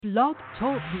Blog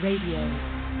Talk Radio.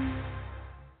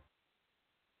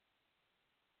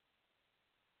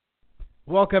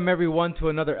 Welcome everyone to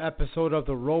another episode of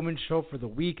The Roman Show for the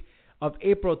week of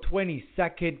April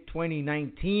 22nd,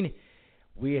 2019.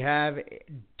 We have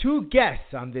two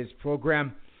guests on this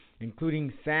program,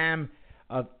 including Sam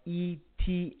of ETFMG.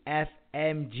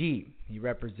 He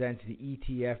represents the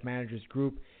ETF Managers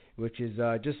Group, which is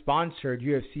just sponsored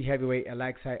UFC heavyweight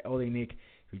Alexei Oleinik,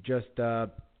 who just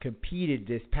competed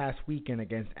this past weekend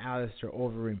against Alistair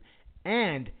Overeem,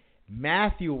 and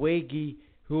Matthew Wagy,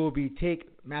 who will be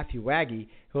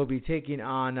taking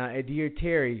on Adair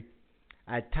Terry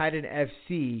at Titan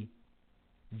FC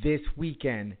this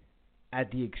weekend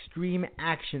at the Extreme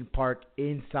Action Park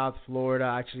in South Florida,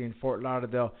 actually in Fort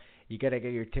Lauderdale. You got to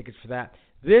get your tickets for that.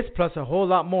 This plus a whole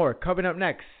lot more coming up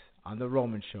next on The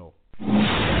Roman Show.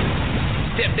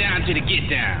 Step down to the get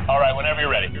down. All right, whenever you're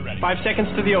ready. 5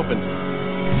 seconds to the open.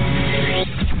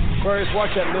 Aquarius, watch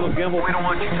that little gimbal. We don't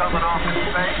want you coming off in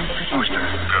space. Booster,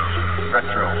 go.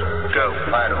 Retro, go.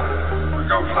 Vital,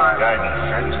 go. Flight.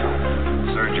 Guidance,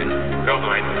 Surgeon, go.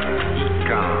 Flight.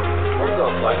 Econ, we're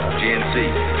go. Flight.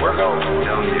 GNC, we're go.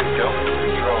 Down you, go.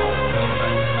 Control,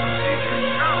 procedure,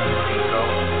 go. Go,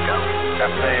 go.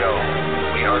 FAO,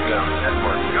 we are go.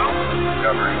 Network, go.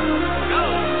 Discovery, go.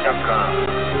 Capcom,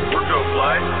 we're go.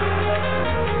 Flight.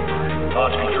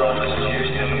 Launch control, this is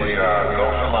Houston. We are go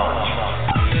for launch.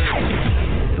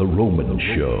 The Roman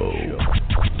Show.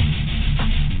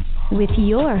 With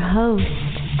your host,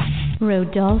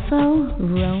 Rodolfo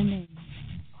Roman.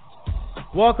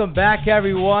 Welcome back,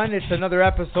 everyone. It's another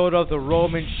episode of The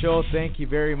Roman Show. Thank you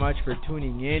very much for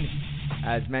tuning in.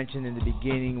 As mentioned in the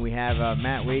beginning, we have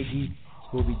Matt Wagy,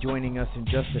 who will be joining us in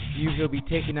just a few. He'll be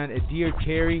taking on Adair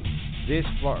Terry this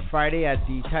Friday at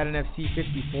the Titan FC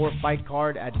 54 fight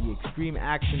card at the Extreme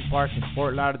Action Park in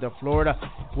Fort Lauderdale, Florida,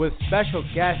 with special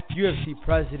guest UFC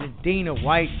President Dana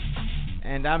White,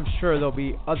 and I'm sure there'll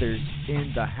be others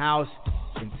in the house,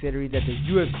 considering that the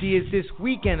UFC is this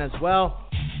weekend as well.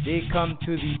 They come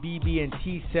to the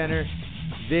BB&T Center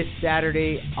this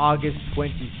Saturday, August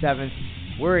 27th.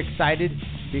 We're excited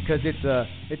because it's a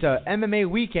MMA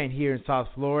weekend here in South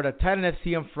Florida. Titan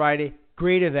FC on Friday,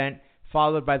 great event,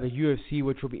 followed by the UFC,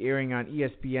 which will be airing on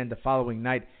ESPN the following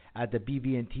night at the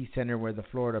BB&T Center where the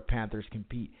Florida Panthers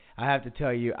compete. I have to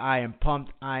tell you, I am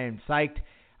pumped. I am psyched.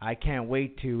 I can't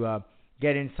wait to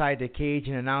get inside the cage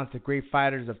and announce the great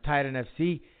fighters of Titan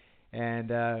FC.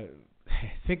 And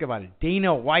think about it.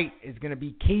 Dana White is going to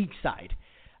be cage side.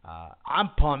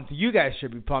 I'm pumped. You guys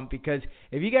should be pumped because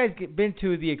if you guys been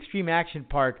to the Extreme Action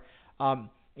Park,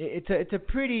 it's a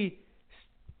pretty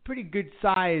good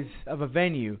size of a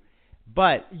venue,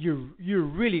 but you're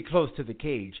really close to the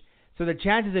cage. So the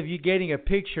chances of you getting a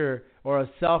picture or a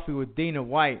selfie with Dana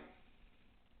White,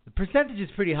 the percentage is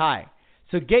pretty high.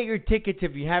 So get your tickets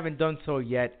if you haven't done so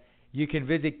yet. You can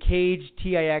visit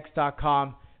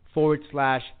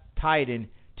cagetix.com/Titan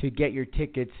to get your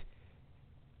tickets.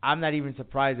 I'm not even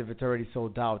surprised if it's already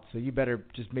sold out, so you better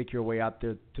just make your way out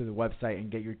there to the website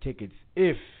and get your tickets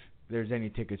if there's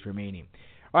any tickets remaining.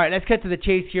 All right, let's get to the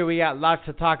chase here. We got lots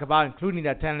to talk about, including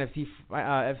that Titan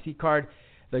FC card,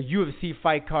 the UFC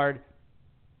fight card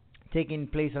taking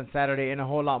place on Saturday, and a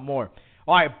whole lot more.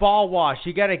 All right, ball wash.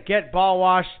 You got to get ball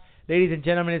wash. Ladies and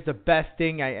gentlemen, it's the best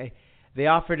thing. They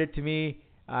offered it to me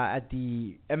at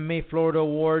the MMA Florida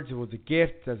Awards. It was a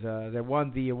gift as I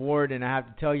won the award, and I have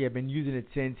to tell you, I've been using it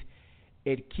since.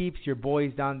 It keeps your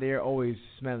boys down there always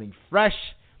smelling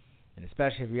fresh, and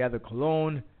especially if you have the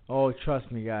cologne. Oh,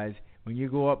 trust me, guys, when you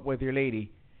go up with your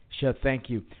lady, she'll thank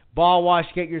you. Ball wash,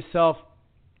 get yourself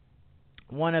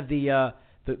one of the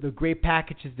great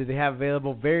packages that they have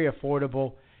available, very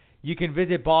affordable. You can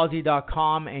visit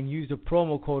ballsy.com and use the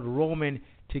promo code ROMAN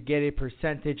to get a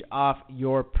percentage off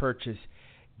your purchase.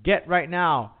 Get right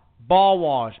now, Ball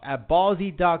Wash at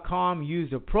ballsy.com. Use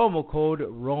the promo code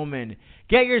ROMAN.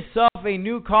 Get yourself a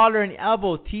new collar and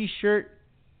elbow t-shirt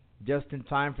just in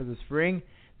time for the spring.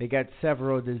 They got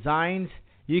several designs.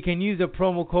 You can use the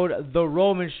promo code The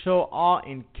Roman Show, all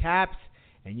in caps,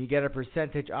 and you get a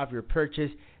percentage off your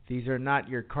purchase. These are not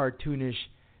your cartoonish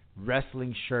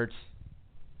wrestling shirts.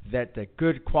 That's a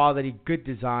good quality, good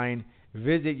design.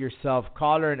 Visit yourself.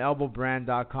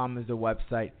 Collarandelbowbrand.com is the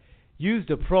website. Use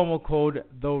the promo code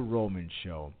The Roman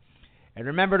Show. And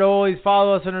remember to always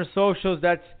follow us on our socials.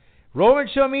 That's Roman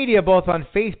Show Media, both on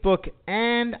Facebook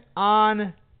and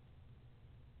on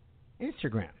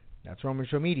Instagram. That's Roman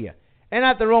Show Media. And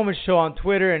at The Roman Show on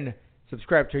Twitter. And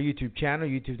subscribe to our YouTube channel,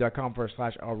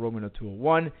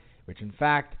 youtube.com/RRoman0201, which in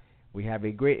fact, we have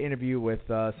a great interview with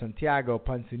Santiago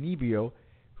Ponzinibbio,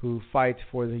 who fights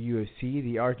for the UFC,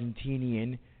 the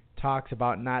Argentinian talks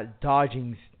about not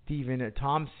dodging Stephen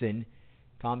Thompson.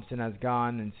 Thompson has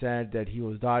gone and said that he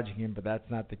was dodging him, but that's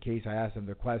not the case. I asked him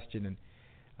the question, and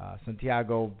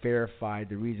Santiago verified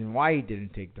the reason why he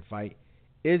didn't take the fight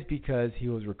is because he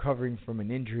was recovering from an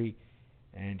injury,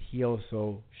 and he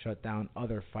also shut down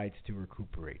other fights to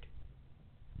recuperate.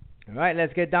 All right,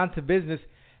 let's get down to business.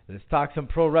 Let's talk some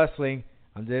pro wrestling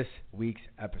on this week's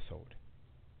episode.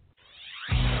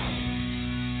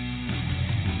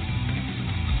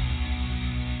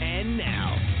 And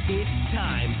now, it's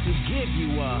time to give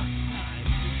you a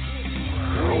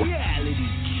reality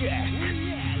check.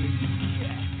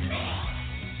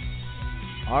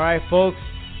 All right, folks.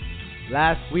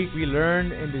 Last week we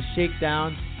learned in the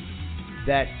shakedown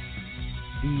that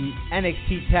the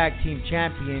NXT Tag Team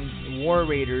Champions, War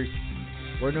Raiders,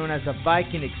 were known as the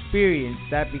Viking Experience.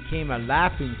 That became a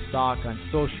laughingstock on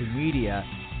social media.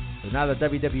 So now the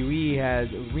WWE has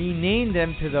renamed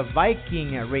them to the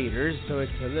Viking Raiders. So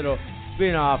it's a little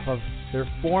spin-off of their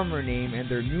former name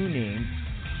and their new name.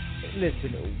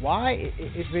 Listen, why?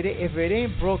 If it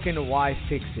ain't broken, why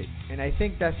fix it? And I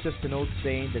think that's just an old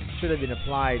saying that should have been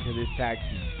applied to this tag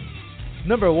team.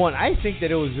 Number one, I think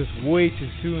that it was just way too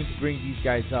soon to bring these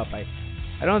guys up. I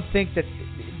don't think that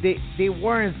they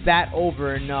weren't that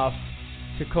over enough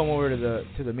to come over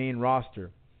to the main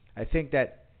roster. I think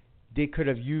that they could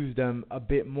have used them a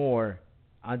bit more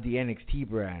on the NXT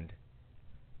brand.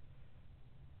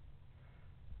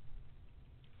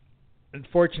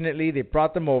 Unfortunately, they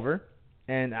brought them over,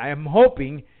 and I am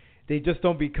hoping they just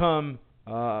don't become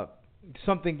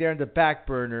something there in the back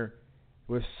burner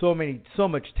with so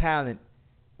much talent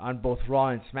on both Raw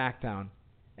and SmackDown,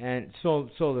 and so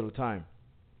little time.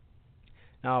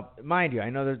 Now, mind you, I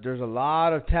know that there's a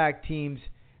lot of tag teams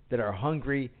that are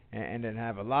hungry and that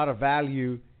have a lot of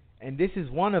value, and this is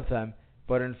one of them.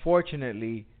 But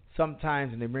unfortunately,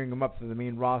 sometimes when they bring them up to the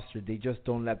main roster, they just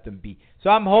don't let them be. So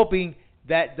I'm hoping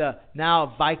that the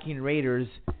now Viking Raiders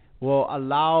will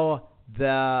allow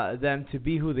them to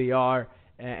be who they are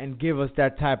and give us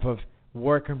that type of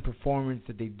work and performance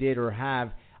that they did or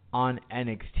have on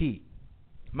NXT.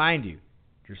 Mind you,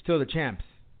 you're still the champs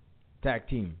tag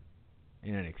team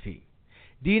in NXT.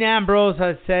 Dean Ambrose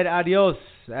has said adios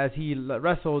as he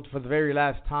wrestled for the very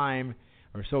last time,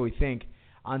 or so we think,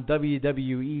 on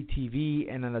WWE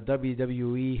TV and on a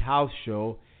WWE house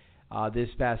show this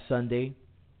past Sunday.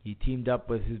 He teamed up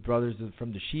with his brothers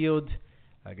from The Shield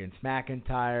against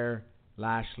McIntyre,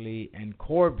 Lashley, and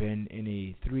Corbin in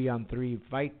a 3-on-3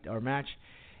 fight or match.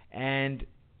 And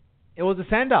it was a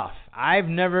send-off. I've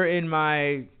never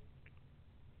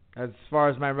as far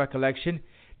as my recollection,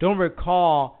 don't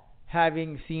recall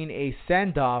having seen a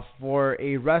send-off for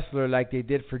a wrestler like they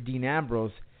did for Dean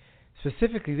Ambrose.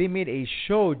 Specifically, they made a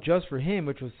show just for him,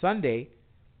 which was Sunday,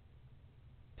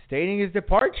 stating his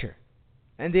departure.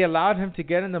 And they allowed him to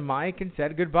get on the mic and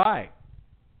said goodbye.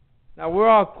 Now, we're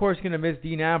all, of course, going to miss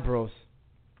Dean Ambrose.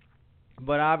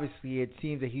 But obviously, it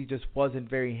seems that he just wasn't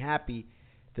very happy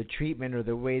the treatment or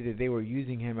the way that they were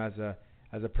using him as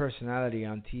a personality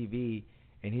on TV.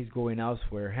 And he's going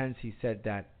elsewhere. Hence, he said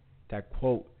that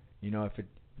quote, if it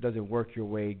doesn't work your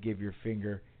way, give your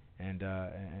finger and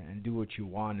do what you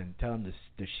want and tell him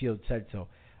the Shield said so.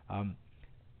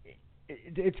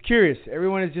 It's curious.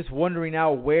 Everyone is just wondering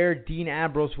now where Dean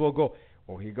Ambrose will go.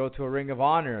 Will he go to a Ring of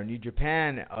Honor, a New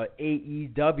Japan,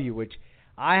 AEW, which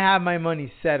I have my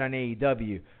money set on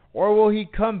AEW? Or will he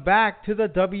come back to the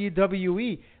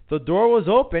WWE? The door was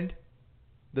opened.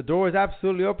 The door was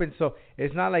absolutely open. So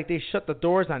it's not like they shut the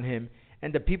doors on him.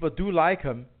 And the people do like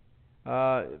him,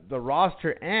 the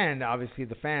roster and obviously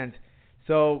the fans.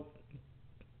 So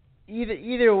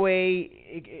either way,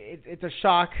 it's a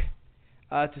shock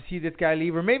to see this guy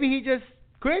leave, or maybe he just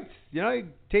quits. He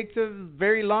takes a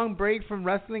very long break from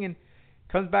wrestling and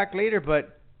comes back later.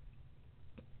 But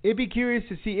it'd be curious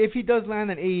to see if he does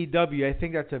land on AEW. I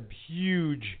think that's a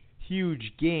huge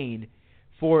gain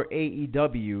for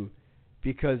AEW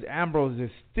because Ambrose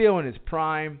is still in his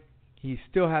prime. He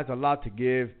still has a lot to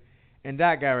give, and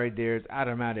that guy right there is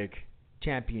automatic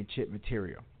championship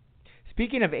material.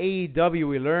 Speaking of AEW,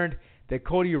 we learned that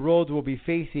Cody Rhodes will be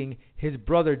facing his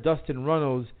brother Dustin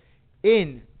Runnels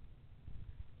in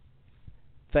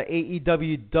the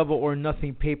AEW Double or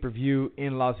Nothing pay-per-view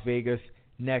in Las Vegas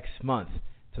next month.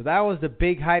 So that was the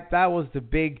big hype. That was the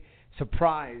big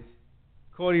surprise.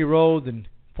 Cody Rhodes, and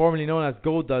formerly known as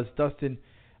Goldust, Dustin,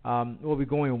 will be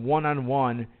going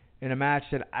one-on-one in a match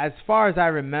that, as far as I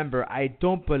remember, I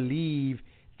don't believe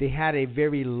they had a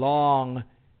very long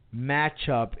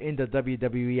matchup in the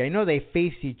WWE. I know they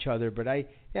faced each other, but they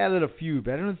had a little feud,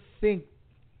 but I don't think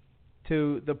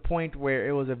to the point where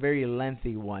it was a very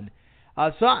lengthy one.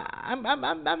 So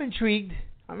I'm intrigued.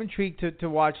 I'm intrigued to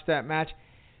watch that match.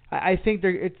 I think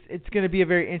it's going to be a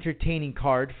very entertaining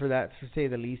card for that, to say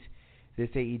the least. This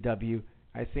AEW,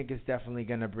 I think it's definitely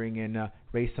going to bring in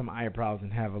raise some eyebrows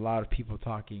and have a lot of people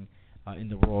talking in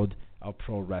the world of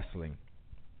pro wrestling.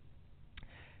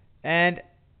 And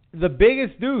the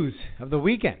biggest news of the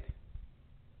weekend,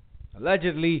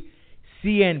 allegedly,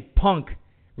 CM Punk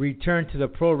returned to the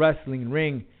pro wrestling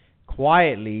ring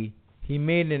quietly. He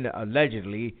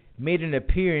allegedly made an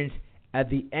appearance at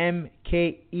the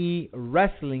MKE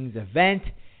Wrestling's event,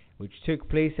 which took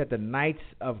place at the Knights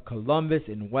of Columbus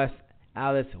in West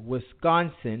Allis,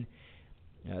 Wisconsin.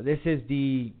 This is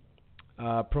the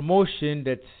promotion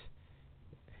that's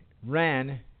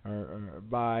ran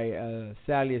by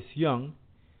Salius Young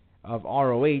of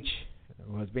ROH,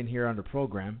 who has been here on the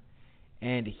program,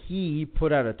 and he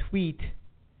put out a tweet,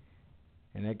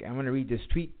 and I'm going to read this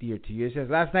tweet here to you. It says,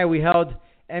 "Last night we held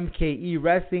MKE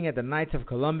Wrestling at the Knights of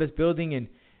Columbus building in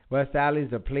West Allis.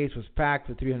 The place was packed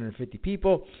with 350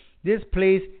 people. This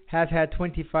place has had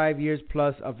 25 years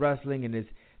plus of wrestling and is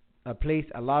a place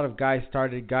a lot of guys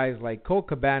started, guys like Colt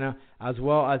Cabana, as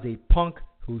well as a Punk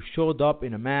who showed up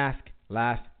in a mask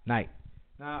last night."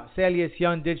 Now, Salius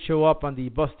Young did show up on the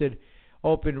Busted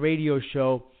Open radio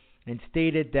show and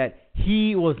stated that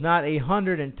he was not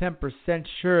 110%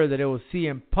 sure that it was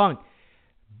CM Punk,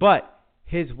 but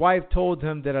his wife told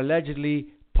him that allegedly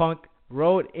Punk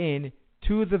rode in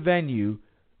to the venue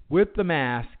with the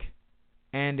mask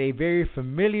and a very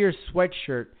familiar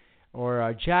sweatshirt or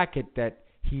a jacket that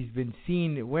he's been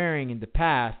seen wearing in the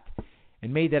past,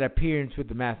 and made that appearance with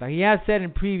the mask. Now, he has said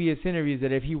in previous interviews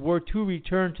that if he were to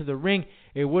return to the ring,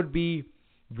 it would be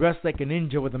dressed like a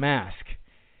ninja with a mask.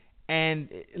 And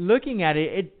looking at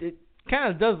it, it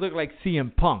kind of does look like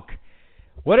CM Punk.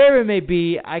 Whatever it may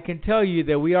be, I can tell you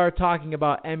that we are talking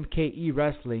about MKE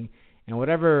Wrestling, and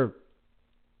whatever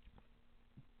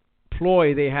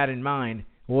ploy they had in mind,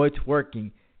 well, it's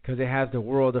working, because it has the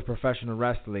world of professional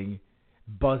wrestling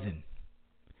buzzing.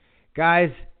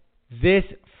 Guys, this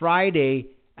Friday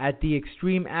at the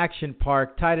Extreme Action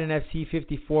Park, Titan FC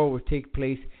 54 will take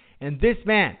place, and this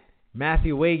man,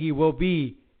 Matthew Wagy, will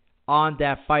be on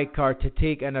that fight card to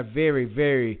take on a very,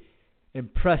 very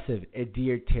impressive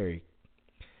Adair Terry.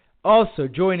 Also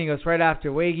joining us right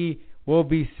after Wagy will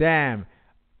be Sam,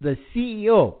 the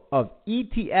CEO of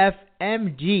ETF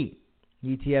MG,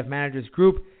 ETF Managers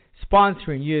Group,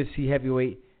 sponsoring UFC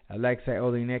heavyweight Alexei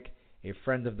Oleinik, a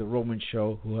friend of the Roman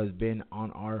Show, who has been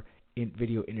on our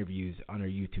video interviews on our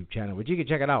YouTube channel, which you can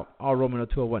check it out, all Roman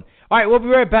 201. All right, we'll be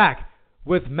right back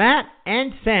with Matt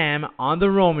and Sam on the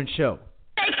Roman Show.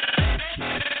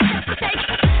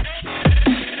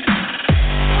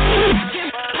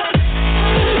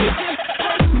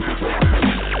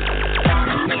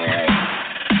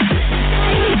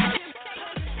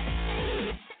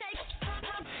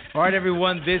 All right,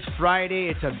 everyone, this Friday,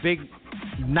 it's a big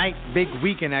night, big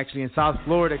weekend actually in South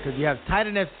Florida, because you have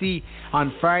Titan FC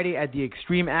on Friday at the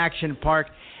Extreme Action Park,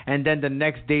 and then the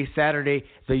next day, Saturday,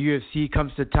 the UFC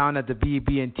comes to town at the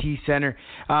BB&T Center.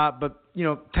 But, you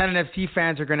know, Titan FC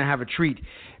fans are going to have a treat,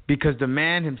 because the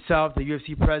man himself, the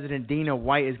UFC president, Dana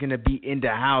White, is going to be in the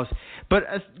house. But,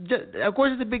 of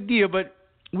course, it's a big deal, but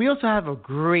we also have a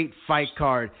great fight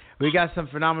card. We got some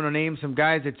phenomenal names, some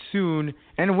guys that soon,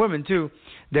 and women too,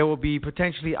 that will be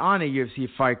potentially on a UFC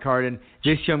fight card. And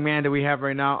this young man that we have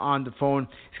right now on the phone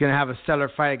is going to have a stellar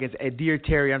fight against Adair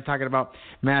Terry. I'm talking about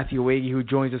Matthew Wagy, who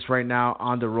joins us right now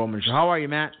on the Roman Show. How are you,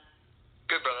 Matt?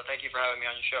 Good, brother. Thank you for having me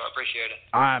on your show. I appreciate it.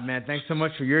 All right, man. Thanks so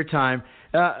much for your time.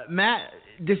 Matt,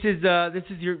 this is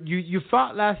you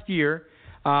fought last year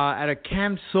at a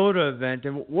Cam Soda event,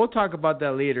 and we'll talk about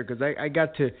that later, because I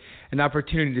got an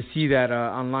opportunity to see that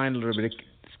online a little bit.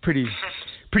 It's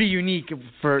pretty unique,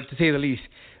 to say the least.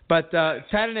 But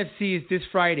Titan FC is this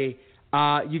Friday.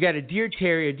 You got Adair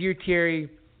Terry. Adair Terry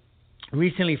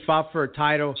recently fought for a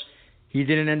title. He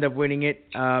didn't end up winning it.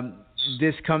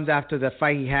 This comes after the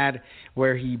fight he had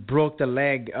where he broke the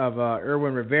leg of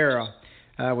Irwin Rivera,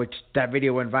 which that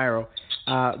video went viral.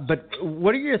 But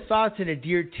what are your thoughts on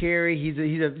Adair Terry? He's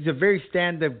a very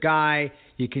stand-up guy.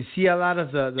 You can see a lot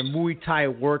of the Muay Thai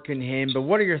work in him. But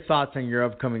what are your thoughts on your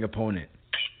upcoming opponent?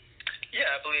 Yeah,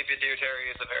 I believe Adair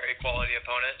Terry is a very quality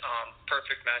opponent.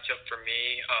 Perfect matchup for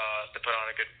me to put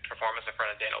on a good performance in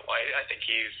front of Dana White. I think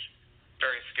he's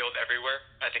very skilled everywhere.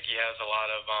 I think he has a lot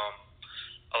of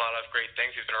great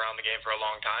things. He's been around the game for a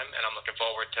long time, and I'm looking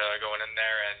forward to going in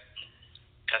there and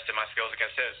testing my skills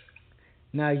against his.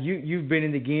 Now, you've been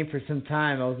in the game for some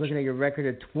time. I was looking at your record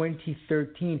of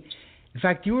 2013. In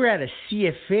fact, you were at a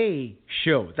CFA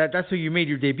show. That's where you made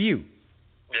your debut.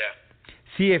 Yeah.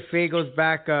 TFA goes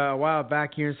back a while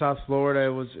back here in South Florida.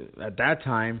 It was at that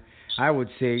time, I would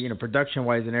say,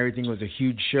 production-wise and everything was a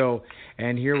huge show.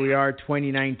 And here we are,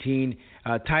 2019,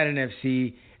 Titan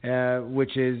FC,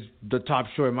 which is the top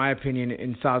show, in my opinion,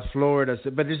 in South Florida. So,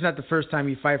 but it's not the first time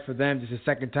you fight for them. This is the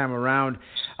second time around.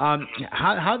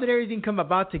 How did everything come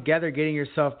about together, getting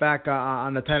yourself back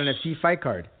on the Titan FC fight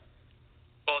card?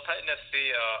 Well, Titan FC,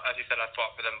 as you said, I've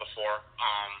fought for them before.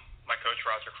 My coach,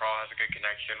 Roger Crawl, has a good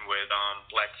connection with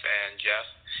Lex and Jeff.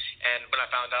 And when I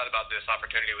found out about this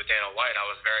opportunity with Dana White, I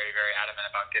was very, very adamant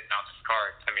about getting on this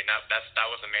card. I mean, that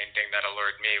was the main thing that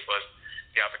allured me, was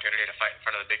the opportunity to fight in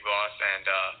front of the big boss and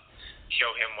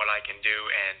show him what I can do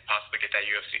and possibly get that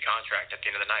UFC contract at the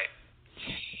end of the night.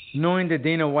 Knowing that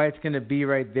Dana White's going to be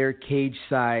right there cage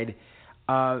side,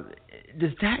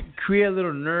 does that create a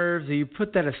little nerves? Or you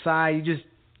put that aside, you just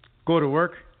go to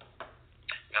work?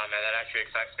 No, man, that actually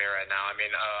excites me right now. I mean,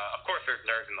 of course there's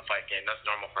nerves in the fight game. That's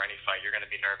normal for any fight. You're going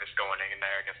to be nervous going in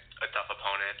there against a tough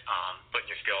opponent, putting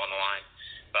your skill on the line.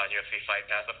 But in UFC Fight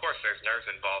Pass, of course there's nerves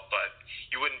involved, but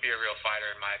you wouldn't be a real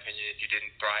fighter, in my opinion, if you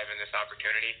didn't thrive in this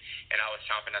opportunity. And I was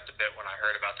chomping at the bit when I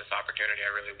heard about this opportunity.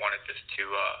 I really wanted this to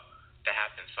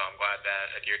happen, so I'm glad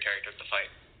that Adir Terry took the fight.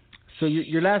 So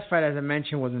your last fight, as I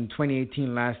mentioned, was in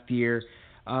 2018 last year.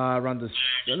 Around a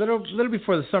little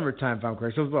before the summertime, if I'm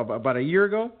correct. So it was about a year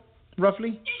ago,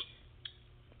 roughly?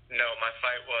 No, my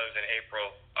fight was in April.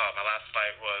 My last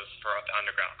fight was for the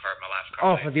underground card. My last card.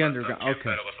 Oh, for the underground. Okay.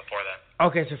 But it was before that.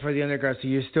 Okay, so for the underground, so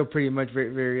you're still pretty much very,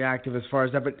 very active as far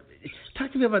as that. But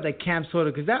talk to me about that Camp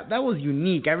Soda, because that was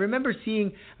unique. I remember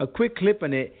seeing a quick clip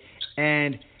on it,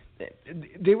 and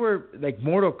they were like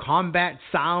Mortal Kombat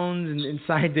sounds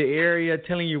inside the area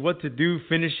telling you what to do,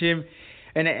 finish him.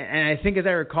 And I think, as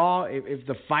I recall, if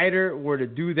the fighter were to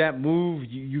do that move,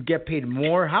 you get paid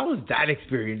more. How was that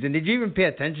experience? And did you even pay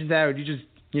attention to that, or did you just,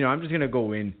 I'm just going to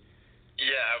go in?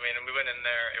 Yeah, I mean, we went in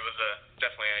there. It was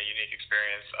definitely a unique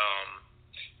experience.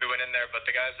 We went in there, but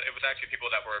the guys, it was actually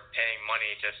people that were paying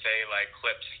money to say, like,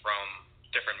 clips from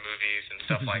different movies and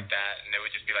stuff like that. And they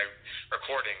would just be, like,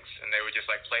 recordings. And they would just,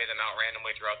 like, play them out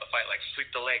randomly throughout the fight, like, sweep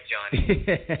the leg, Johnny.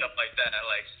 Stuff like that,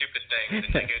 like, stupid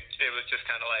things. And it was just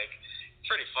kind of like, it's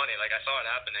pretty funny. Like, I saw it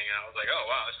happening, and I was like, oh,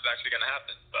 wow, this is actually going to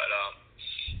happen. But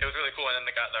it was really cool. And then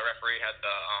the referee had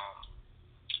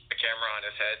the camera on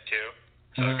his head, too.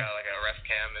 So I got, like, a ref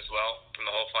cam as well from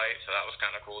the whole fight. So that was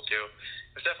kind of cool, too.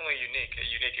 It was definitely a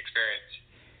unique experience.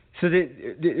 So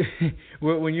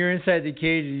when you're inside the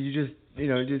cage, you just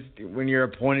when your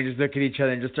opponent just look at each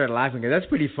other and just start laughing, that's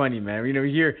pretty funny, man. You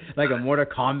hear, like, a Mortal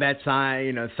Kombat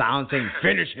sound saying,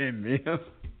 finish him,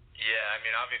 Yeah, I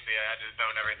mean, obviously I had to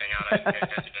zone everything out. I didn't pay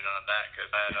attention to none of that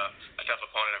because I had a tough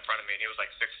opponent in front of me, and he was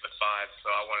like 6'5", so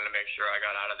I wanted to make sure I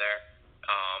got out of there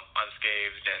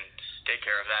unscathed and take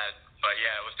care of that. But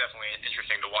yeah, it was definitely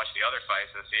interesting to watch the other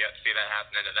fights and see that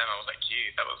happening to them. I was like,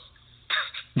 geez, that was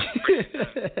pretty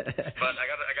intense. But I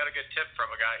got a good tip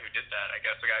from a guy who did that. I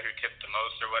guess the guy who tipped the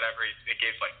most or whatever, he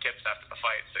gave like tips after the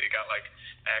fight, so you got like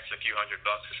an extra few $100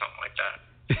 or something like that.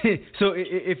 So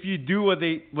if you do what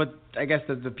I guess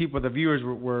the people, the viewers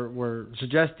were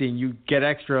suggesting, you get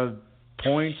extra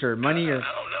points or money, or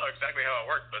I don't know exactly how it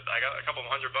worked, but I got a couple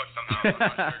 $100 somehow. I'm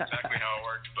not sure exactly how it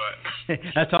worked, but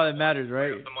that's all that matters,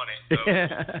 right? The money.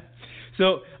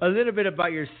 So a little bit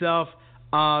about yourself.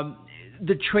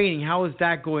 The training, how is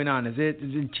that going on? Is it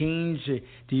changed?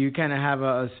 Do you kind of have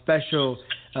a special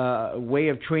way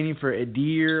of training for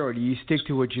Adir, or do you stick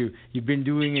to what you've been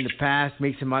doing in the past,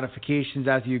 make some modifications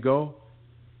as you go?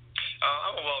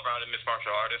 I'm a well-rounded mixed martial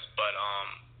artist, but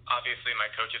obviously my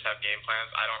coaches have game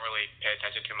plans. I don't really pay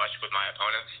attention too much with my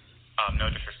opponents. No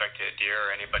disrespect to Adir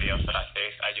or anybody else that I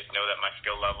face. I just know that my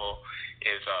skill level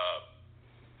is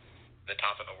the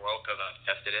top in the world because I've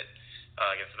tested it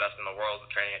against the best in the world,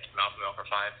 training at Mouth Mill for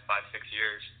 5-6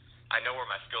 years. I know where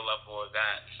my skill level is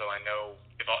at, so I know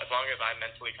as long as I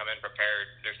mentally come in prepared,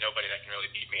 there's nobody that can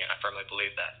really beat me, and I firmly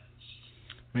believe that.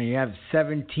 When you have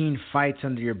 17 fights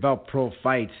under your belt, pro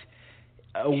fights,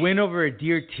 a win over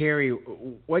Adir Terry,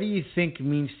 what do you think it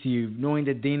means to you, knowing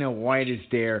that Dana White is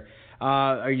there?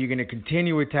 Are you going to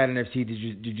continue with Titan FC?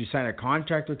 Did you sign a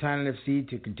contract with Titan FC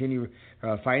to continue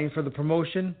fighting for the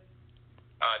promotion?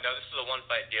 No, this is a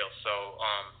one-fight deal, so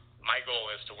my goal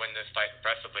is to win this fight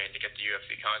impressively and to get the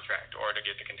UFC contract or to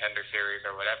get the Contender Series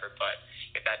or whatever, but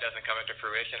if that doesn't come into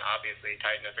fruition, obviously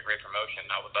Titan is a great promotion.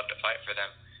 I would love to fight for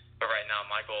them, but right now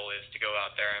my goal is to go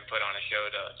out there and put on a show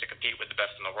to compete with the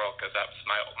best in the world, because that's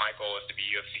my goal is to be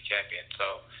UFC champion,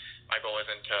 so my goal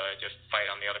isn't to just fight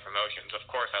on the other promotions. Of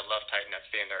course, I love Titan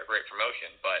FC and they're a great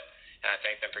promotion, and I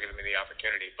thank them for giving me the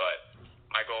opportunity, but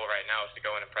my goal right now is to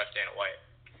go and impress Dana White.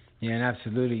 Yeah, and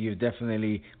absolutely.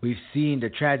 We've seen the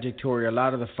trajectory. A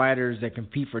lot of the fighters that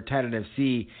compete for Titan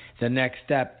FC, the next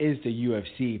step is the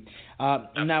UFC.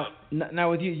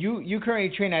 Now with you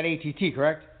currently train at ATT,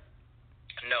 correct?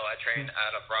 No, I train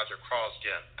out of Roger Crawl's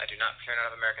gym. I do not train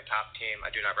out of American Top Team. I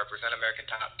do not represent American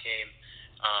Top Team.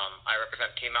 I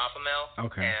represent Team Alpha Male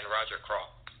and Roger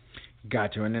Crawl.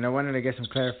 Gotcha. And then I wanted to get some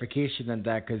clarification on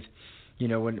that because, you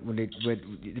know, when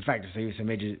in fact, I saw some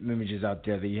images out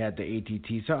there that you had the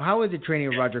ATT. So how is it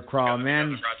training with Roger Crawl,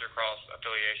 man? Roger Crawl's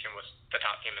affiliation with the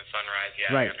Top Team in Sunrise.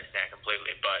 Yeah, right. I understand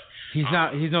completely, but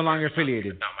he's no longer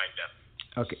affiliated. Not my gym.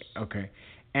 Okay.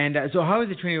 And so how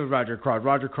is it training with Roger Crawl?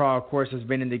 Roger Crawl, of course, has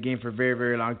been in the game for a very,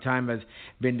 very long time, has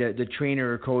been the trainer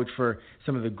or coach for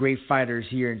some of the great fighters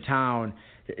here in town.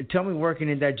 Tell me, working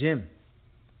in that gym.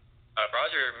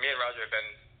 Me and Roger have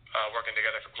been working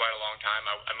together for quite a long time.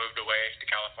 I moved away to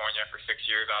California for 6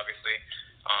 years, obviously,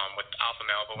 with Alpha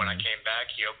Male, but when I came back,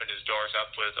 he opened his doors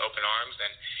up with open arms,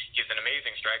 and he's an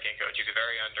amazing striking coach. He's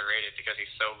very underrated because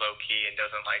he's so low-key and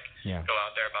doesn't go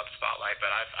out there about the spotlight. But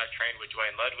I've trained with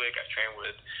Dwayne Ludwig. I've trained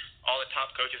with all the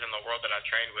top coaches in the world that I've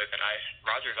trained with, and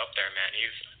Roger's up there, man.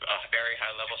 He's a very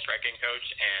high-level striking coach,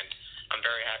 and I'm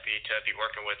very happy to be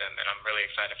working with him, and I'm really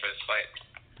excited for this fight.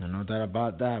 No doubt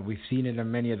about that. We've seen it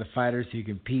in many of the fighters who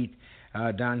compete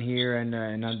down here and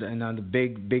on the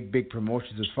big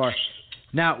promotions as far.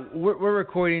 Now we're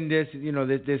recording this. You know,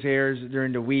 this airs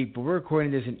during the week, but we're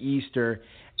recording this in Easter,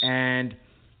 and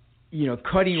you know,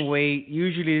 cutting weight.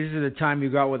 Usually, this is the time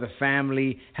you go out with a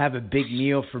family, have a big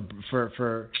meal for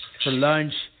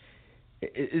lunch.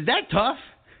 Is that tough?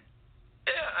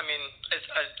 Yeah, I mean,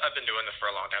 I've been doing this for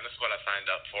a long time. This is what I signed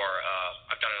up for.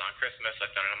 I've done it on Christmas.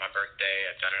 I've done it on my birthday.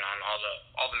 I've done it on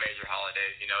all the major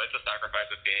holidays. You know, it's a sacrifice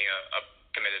of being a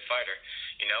committed fighter.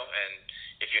 You know, and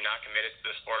if you're not committed to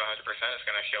the sport 100%, it's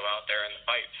going to show out there in the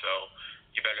fight. So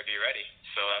you better be ready.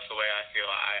 So that's the way I feel.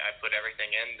 I put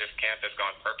everything in. This camp has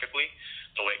gone perfectly.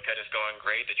 The weight cut is going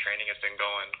great. The training has been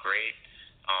going great.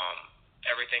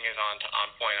 Everything is on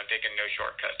point. I'm taking no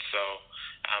shortcuts. So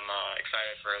I'm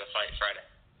excited for the fight Friday.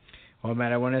 Well,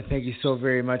 Matt, I want to thank you so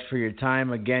very much for your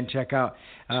time. Again, check out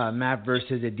Matt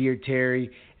versus Adir Terry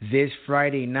this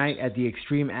Friday night at the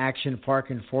Extreme Action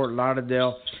Park in Fort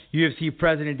Lauderdale. UFC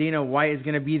President Dana White is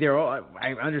going to be there. Oh,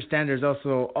 I understand there's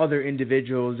also other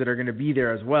individuals that are going to be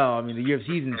there as well. I mean, the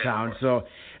UFC's in town, so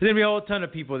there's going to be a whole ton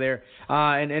of people there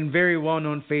and very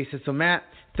well-known faces. So, Matt,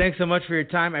 thanks so much for your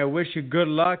time. I wish you good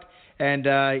luck and,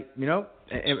 you know,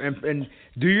 and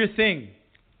do your thing.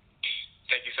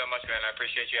 Thank you so much, man. I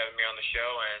appreciate you having me on the show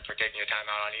and for taking your time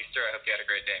out on Easter. I hope you had a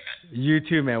great day, man. You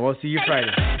too, man. We'll see you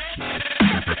Friday.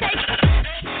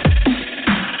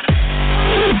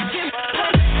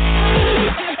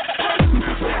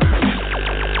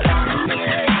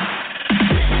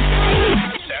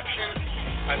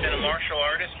 I've been a martial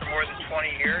artist for more than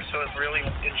 20 years, so I've really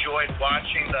enjoyed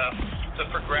watching the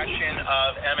progression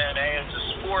of MMA as a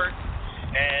sport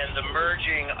and the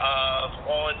merging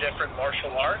of all the different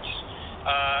martial arts.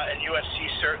 And UFC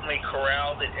certainly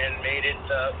corralled it and made it,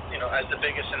 as the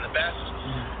biggest and the best.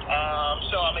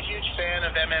 So I'm a huge fan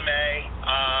of MMA.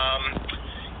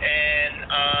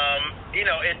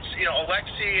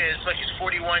 Alexei is he's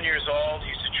 41 years old.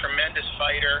 He's a tremendous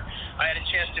fighter. I had a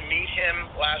chance to meet him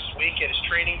last week at his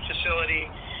training facility.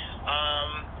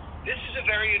 This is a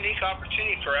very unique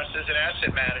opportunity for us as an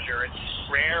asset manager. It's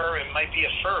rare. It might be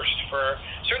a first for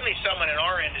certainly someone in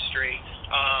our industry.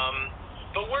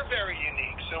 But we're very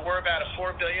unique. So we're about a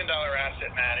 $4 billion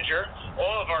asset manager.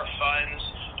 All of our funds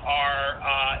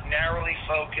are narrowly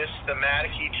focused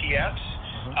thematic ETFs.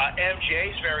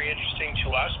 MJ is very interesting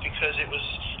to us because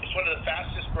it's one of the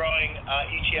fastest growing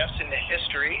ETFs in the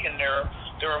history, and there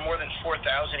are more than 4,000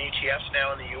 ETFs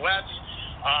now in the U.S.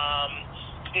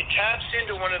 It taps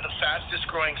into one of the fastest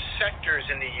growing sectors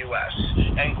in the U.S.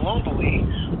 and globally,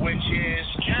 which is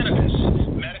cannabis,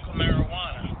 medical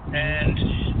marijuana. And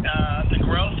the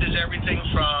growth is everything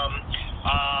from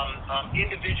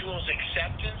individuals'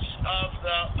 acceptance of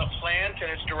the plant and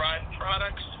its derived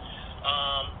products,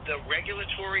 the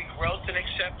regulatory growth and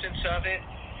acceptance of it.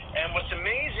 And what's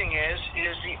amazing is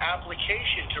the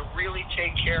application to really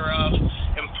take care of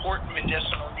important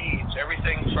medicinal needs,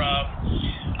 everything from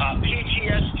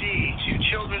PTSD to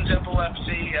children's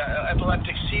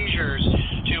epileptic seizures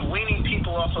to weaning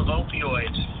people off of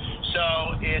opioids.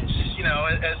 So it's,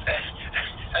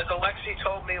 as Alexei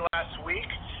told me last week,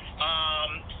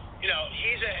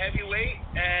 he's a heavyweight,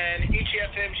 and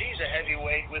ETFMG is a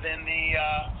heavyweight within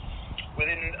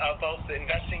both the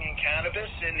investing in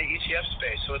cannabis and the ETF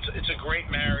space. So it's a great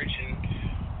marriage, and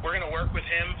we're going to work with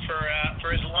him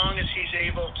for as long as he's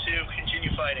able to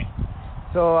continue fighting.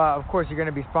 So, of course, you're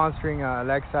going to be sponsoring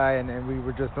Alexei, and we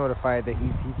were just notified that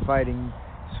he's fighting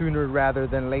sooner rather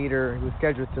than later. He was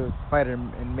scheduled to fight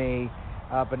in May,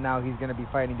 but now he's going to be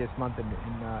fighting this month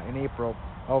in April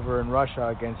over in Russia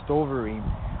against Overeem.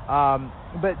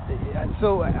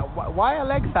 Why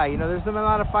Alexei? There's been a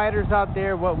lot of fighters out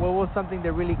there. What was something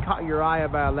that really caught your eye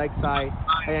about Alexei?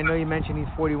 I know you mentioned he's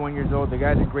 41 years old. The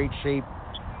guy's in great shape.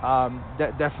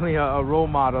 Definitely a role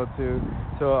model to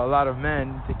a lot of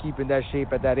men to keep in that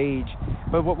shape at that age.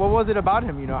 But what was it about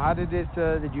him? How did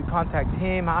you contact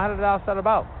him? How did it all start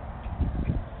about?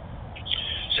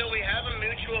 So we have a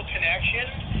mutual connection,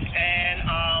 and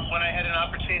when I had an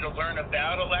opportunity to learn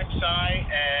about Alexei,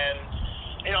 and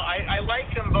I like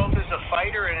him both as a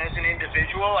fighter and as an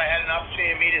individual. I had an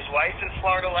opportunity to meet his wife in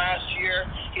Florida last year.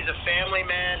 He's a family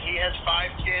man. He has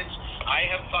 5 kids. I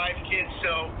have 5 kids.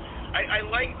 So I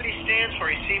like what he stands for.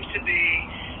 He seems to be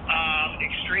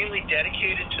extremely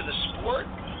dedicated to the sport,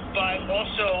 but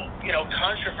also,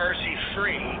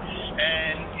 controversy-free.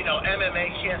 And, MMA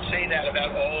can't say that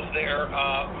about all of their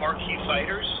marquee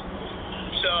fighters.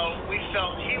 So we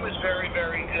felt he was very,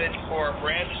 very good for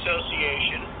brand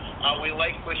association. We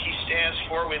like what he stands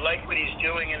for. We like what he's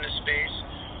doing in the space.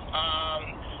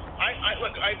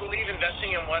 I believe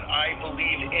investing in what I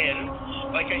believe in.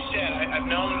 Like I said, I've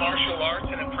known martial arts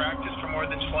and have practiced for more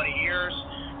than 20 years.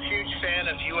 Huge fan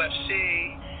of UFC,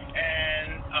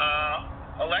 and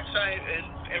Alexei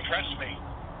impressed me.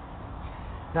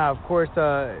 Now, of course,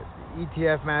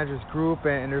 ETF Managers Group,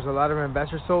 and there's a lot of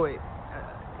investors. So,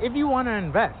 if you want to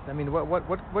invest, I mean,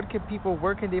 what can people?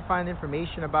 Where can they find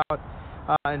information about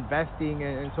investing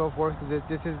and so forth?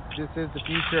 This is the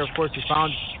future. Of course, we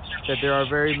found that there are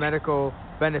very medical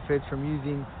benefits from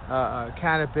using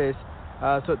cannabis.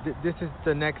 So this is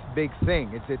the next big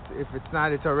thing. If it's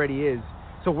not, it already is.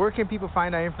 So where can people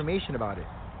find out information about it?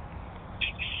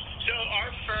 So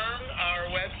our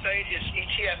website is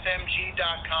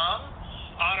etfmg.com.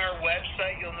 On our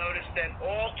website, you'll notice that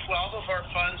all 12 of our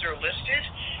funds are listed,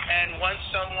 and once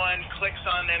someone clicks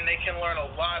on them, they can learn a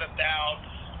lot about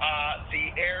the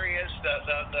areas,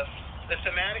 the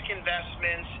thematic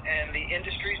investments, and the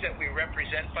industries that we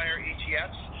represent by our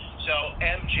ETFs. So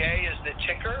MJ is the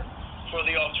ticker for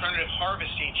the Alternative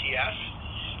Harvest ETF,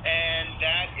 and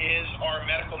that is our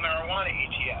medical marijuana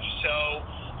ETF. So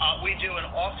we do an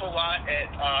awful lot at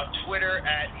Twitter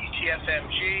at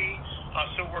ETFMG.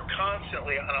 So we're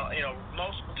constantly,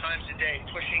 multiple times a day,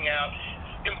 pushing out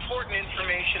important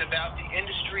information about the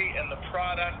industry and the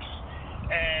products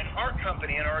and our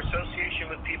company and our association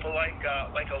with people like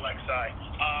Alexei.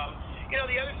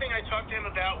 The other thing I talked to him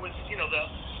about was,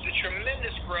 the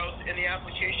tremendous growth in the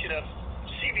application of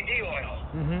CBD oil.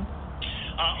 Mm-hmm.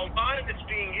 A lot of it's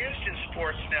being used in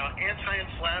sports now,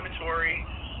 anti-inflammatory,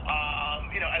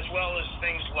 as well as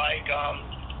things like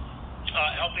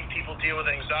helping people deal with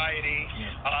anxiety.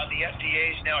 The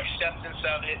FDA's now acceptance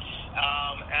of it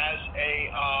as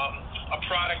a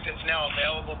product that's now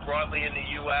available broadly in the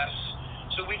U.S.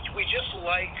 So we just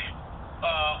like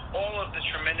all of the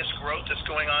tremendous growth that's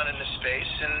going on in this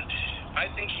space, and I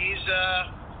think he's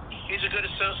a good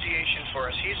association for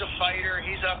us. He's a fighter.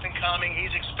 He's up and coming.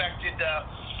 He's expected to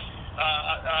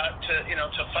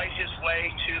fight his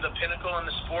way to the pinnacle in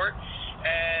the sport,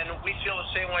 and we feel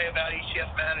the same way about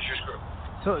ETF Managers Group.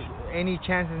 So, any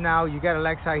chances now, you got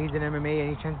Alexei, he's in MMA,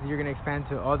 any chances you're going to expand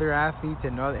to other athletes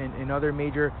in other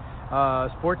major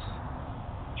sports?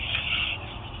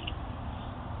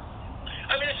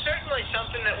 I mean, it's certainly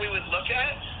something that we would look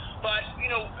at, but,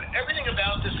 everything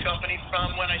about this company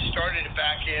from when I started it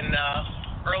back in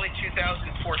early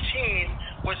 2014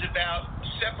 was about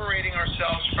separating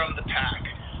ourselves from the pack.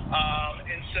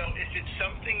 And so if it's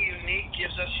something unique,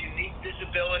 gives us unique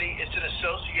visibility, it's an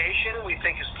association we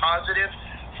think is positive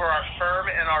for our firm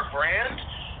and our brand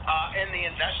and the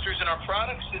investors in our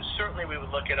products, then certainly we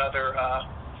would look at other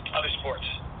sports.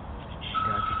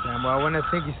 Gotcha, Sam. Well, I want to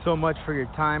thank you so much for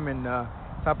your time and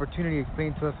this opportunity to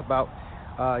explain to us about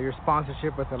your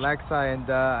sponsorship with Alexei. And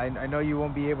I know you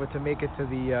won't be able to make it to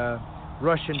the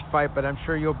Russian fight, but I'm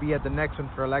sure you'll be at the next one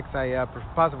for Alexei,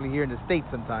 possibly here in the States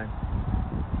sometime.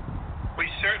 We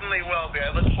certainly will be.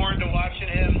 I look forward to watching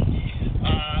him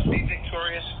be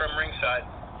victorious from ringside.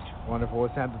 Wonderful,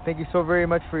 Sam. Thank you so very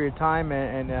much for your time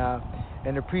and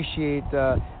appreciate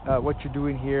what you're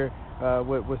doing here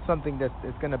with something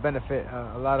that's going to benefit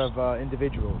a lot of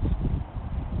individuals.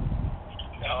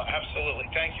 No, absolutely.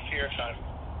 Thank you for your time.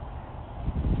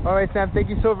 All right, Sam. Thank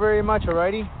you so very much. All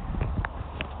righty.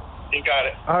 You got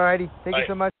it. All righty. Thank Bye. you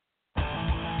so much.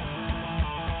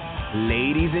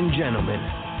 Ladies and gentlemen,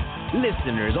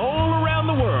 listeners all around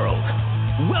the world,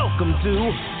 welcome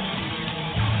to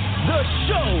The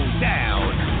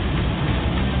Showdown.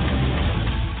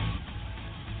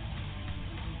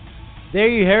 There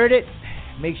you heard it.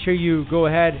 Make sure you go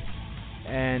ahead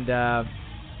and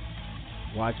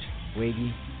watch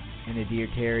Wagy and Nadir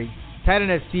Terry. Titan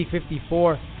FC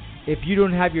 54. If you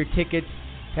don't have your tickets,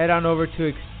 head on over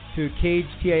to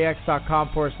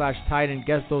cagetix.com/Titan.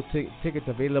 Get those tickets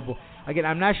available. Again,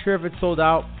 I'm not sure if it's sold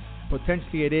out.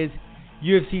 Potentially it is.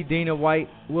 UFC Dana White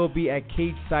will be at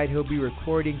cage side. He'll be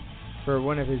recording for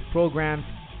one of his programs,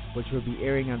 which will be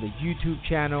airing on the YouTube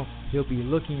channel. He'll be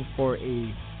looking for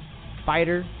a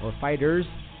fighter or fighters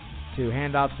to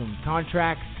hand out some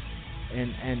contracts,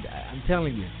 and I'm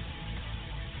telling you,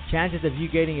 chances of you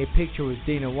getting a picture with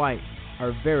Dana White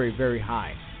are very, very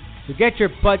high. So get your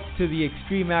butts to the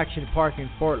Extreme Action Park in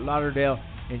Fort Lauderdale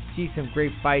and see some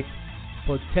great fights,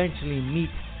 potentially meet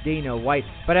Dana White.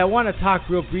 But I want to talk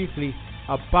real briefly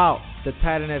about the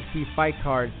Titan FC fight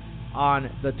card on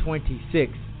the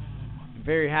 26th. I'm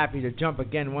very happy to jump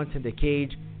again once in the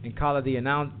cage and call it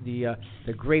the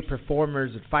great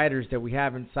performers and fighters that we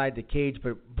have inside the cage.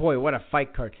 But boy, what a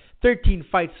fight card. 13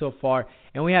 fights so far.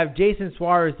 And we have Jason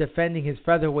Suarez defending his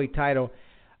featherweight title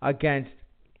against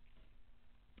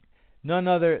none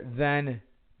other than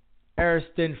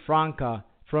Ariston Franca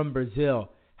from Brazil.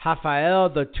 Rafael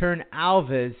the Turn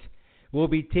Alves will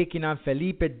be taking on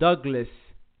Felipe Douglas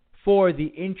for the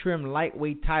interim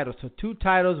lightweight title. So 2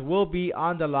 titles will be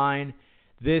on the line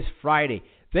this Friday.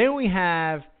 Then we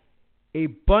have a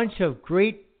bunch of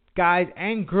great guys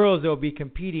and girls that will be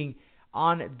competing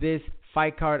on this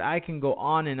fight card. I can go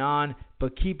on,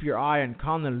 but keep your eye on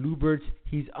Colin Luberts.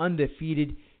 He's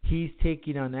undefeated. He's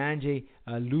taking on Ange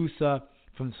Lusa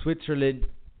from Switzerland.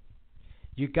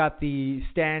 You got the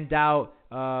standout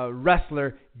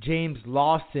wrestler James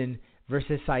Lawson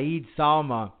versus Saeed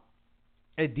Salma.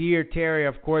 Nadir Terry,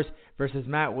 of course, versus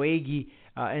Matt Wagy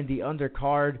in the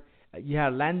undercard. You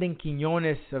have Landon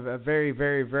Quinones, a very,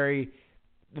 very, very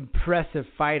impressive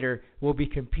fighter, will be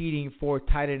competing for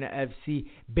Titan FC.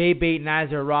 Bebe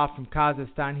Nazarov from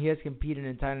Kazakhstan. He has competed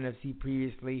in Titan FC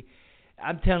previously.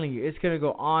 I'm telling you, it's going to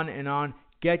go on and on.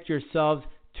 Get yourselves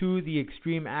to the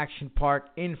Extreme Action Park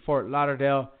in Fort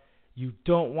Lauderdale. You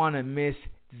don't want to miss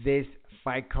this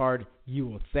fight card. You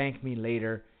will thank me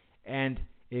later. And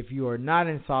if you are not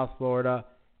in South Florida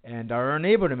and are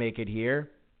unable to make it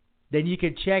here, then you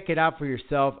can check it out for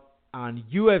yourself on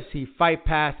UFC Fight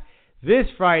Pass this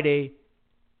Friday,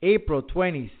 April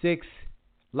 26th,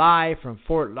 live from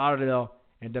Fort Lauderdale.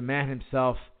 And the man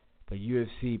himself, the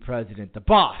UFC president, the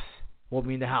boss, will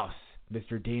be in the house,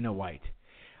 Mr. Dana White.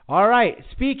 All right,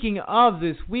 speaking of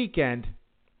this weekend,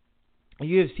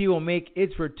 UFC will make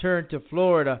its return to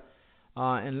Florida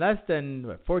in less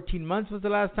than 14 months was the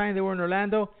last time they were in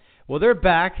Orlando. Well, they're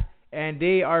back, and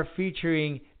they are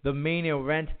featuring the main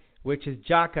event, which is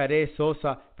Jacare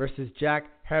Sosa versus Jack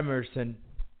Hermanson.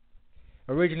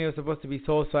 Originally, it was supposed to be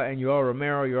Sosa and Yoel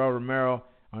Romero. Yoel Romero,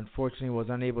 unfortunately, was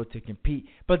unable to compete.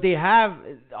 But they have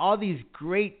all these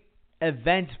great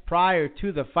events prior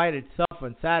to the fight itself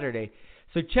on Saturday.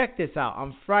 So check this out.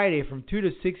 On Friday from 2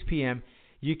 to 6 p.m.,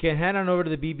 you can head on over to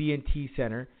the BB&T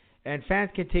Center, and fans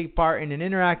can take part in an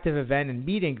interactive event and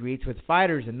meet and greets with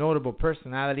fighters and notable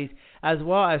personalities, as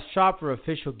well as shop for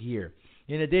official gear.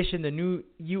 In addition, the new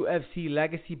UFC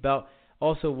Legacy belt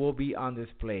also will be on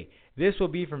display. This will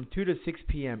be from 2 to 6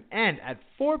 p.m. And at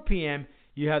 4 p.m.,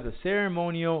 you have the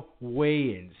ceremonial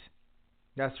weigh-ins.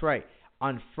 That's right,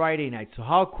 on Friday night. So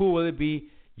how cool will it be?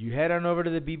 You head on over to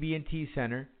the BB&T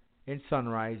Center in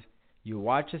Sunrise. You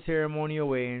watch the ceremonial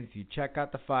weigh-ins. You check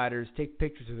out the fighters, take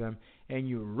pictures of them, and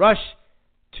you rush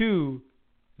to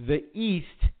the East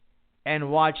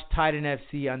and watch Titan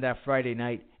FC on that Friday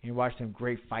night and watch some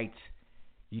great fights.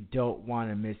 You don't want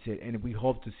to miss it. And we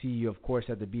hope to see you, of course,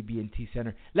 at the BB&T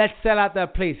Center. Let's sell out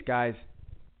that place, guys.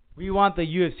 We want the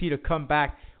UFC to come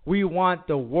back. We want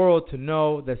the world to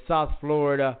know that South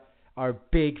Florida are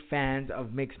big fans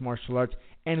of mixed martial arts.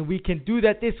 And we can do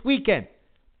that this weekend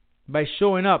by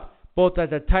showing up both at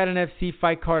the Titan FC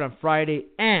fight card on Friday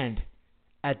and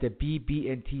at the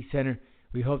BB&T Center.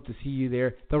 We hope to see you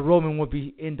there. The Roman will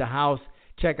be in the house.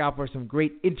 Check out for some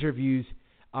great interviews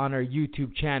on our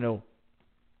YouTube channel,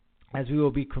 as we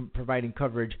will be providing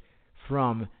coverage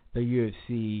from the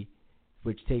UFC,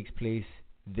 which takes place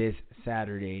this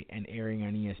Saturday and airing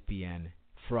on ESPN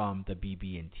from the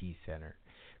BB&T Center.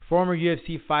 Former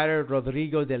UFC fighter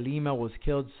Rodrigo de Lima was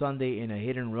killed Sunday in a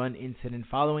hit-and-run incident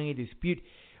following a dispute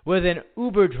with an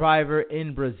Uber driver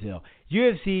in Brazil.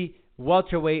 UFC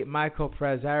welterweight Michael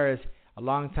Prazares, a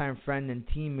longtime friend and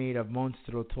teammate of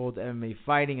Monstro, told MMA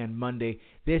Fighting on Monday,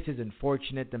 "This is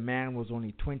unfortunate. The man was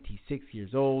only 26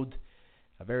 years old.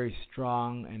 a very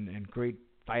strong and great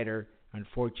fighter,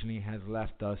 unfortunately has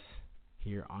left us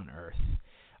here on Earth.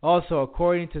 Also,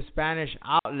 according to Spanish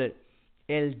outlet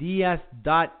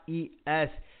eldias.es,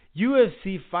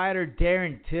 UFC fighter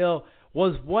Darren Till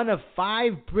was one of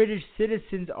 5 British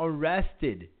citizens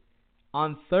arrested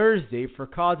on Thursday for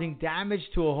causing damage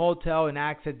to a hotel and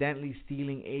accidentally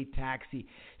stealing a taxi.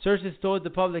 Sources told the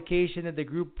publication that the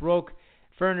group broke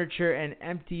furniture and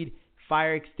emptied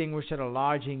fire extinguisher at a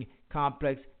lodging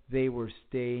complex they were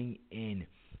staying in.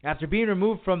 After being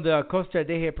removed from the Costa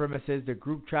Deje premises, the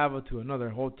group traveled to another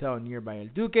hotel nearby El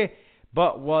Duque,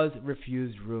 but was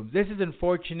refused rooms. This is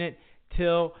unfortunate.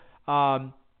 Till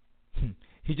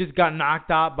he just got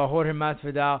knocked out by Jorge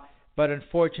Masvidal, but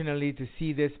unfortunately to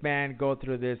see this man go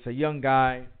through this, a young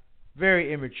guy,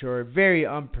 very immature, very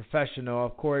unprofessional.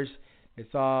 Of course, he's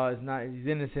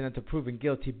innocent until proven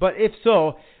guilty. But if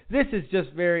so, this is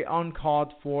just very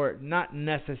uncalled for, not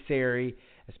necessary,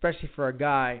 especially for a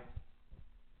guy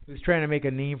who's trying to make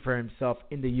a name for himself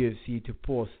in the UFC to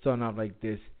pull a stunt out like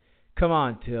this. Come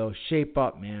on, Till. Shape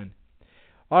up, man.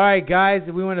 All right, guys.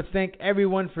 We want to thank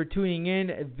everyone for tuning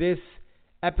in this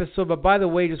episode. But by the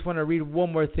way, just want to read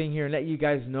one more thing here and let you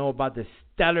guys know about the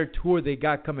stellar tour they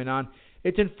got coming on.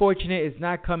 It's unfortunate it's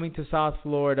not coming to South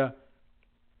Florida.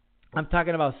 I'm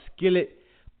talking about Skillet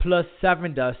plus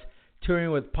Seven Dust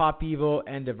touring with Pop Evo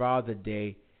and Devour the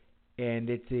Day. And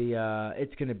it's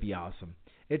going to be awesome.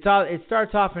 It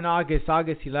starts off in August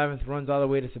 11th, runs all the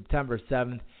way to September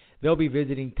 7th. They'll be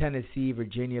visiting Tennessee,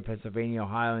 Virginia, Pennsylvania,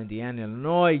 Ohio, Indiana,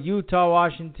 Illinois, Utah,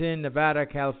 Washington, Nevada,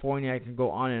 California. I can go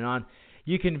on and on.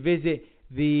 You can visit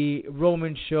the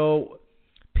Roman Show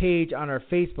page on our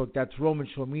Facebook. That's Roman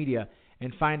Show Media,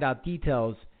 and find out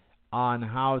details on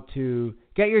how to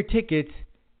get your tickets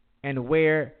and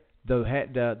where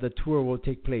the tour will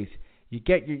take place. You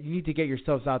need to get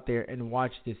yourselves out there and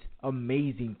watch this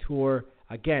amazing tour.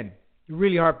 Again,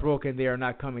 really heartbroken they are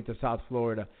not coming to South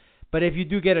Florida. But if you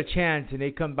do get a chance and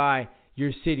they come by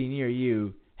your city near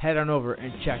you, head on over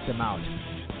and check them out,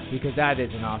 because that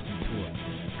is an awesome tour.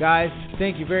 Guys,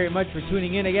 thank you very much for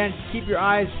tuning in again. Keep your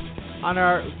eyes on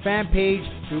our fan page.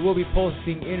 We will be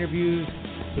posting interviews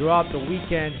throughout the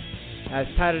weekend as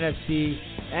Titan FC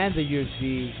and the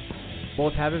UFC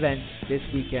both have events this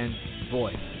weekend.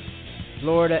 Boy,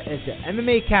 Florida is the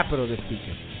MMA capital this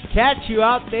weekend. Catch you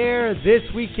out there this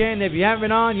weekend. If you haven't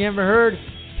been on, you haven't heard,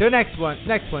 till next one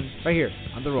right here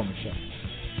on The Roman Show.